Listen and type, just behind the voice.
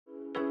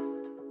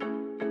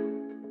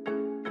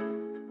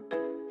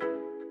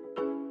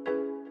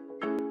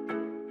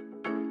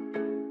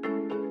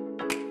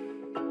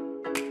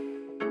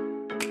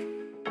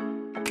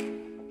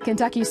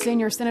Kentucky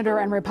senior senator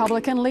and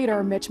Republican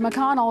leader Mitch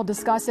McConnell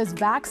discusses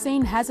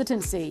vaccine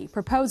hesitancy,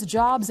 proposed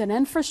jobs and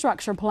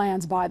infrastructure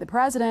plans by the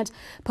president,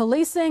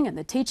 policing and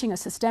the teaching of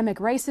systemic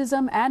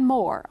racism, and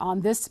more on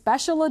this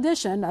special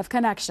edition of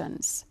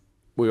Connections.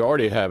 We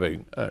already have a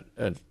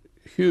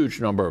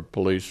huge number of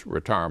police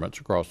retirements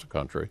across the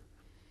country,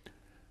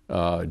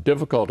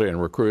 difficulty in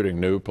recruiting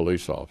new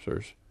police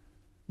officers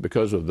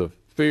because of the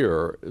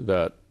fear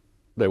that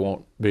they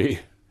won't be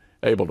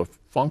able to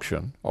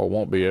function or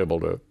won't be able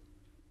to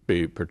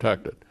be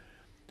protected.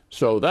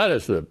 So that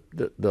is the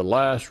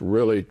last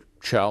really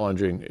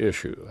challenging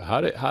issue. How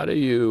do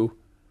you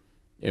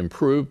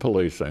improve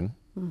policing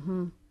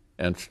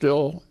and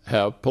still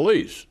have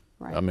police?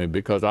 Right. I mean,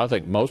 because I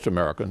think most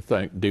Americans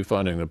think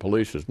defunding the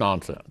police is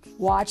nonsense.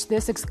 Watch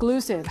this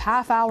exclusive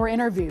half-hour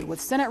interview with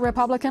Senate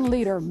Republican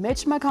leader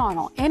Mitch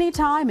McConnell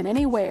anytime and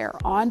anywhere,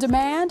 on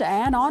demand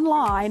and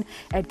online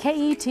at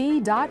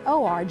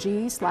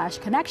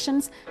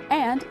ket.org/connections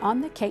and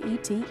on the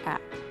KET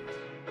app.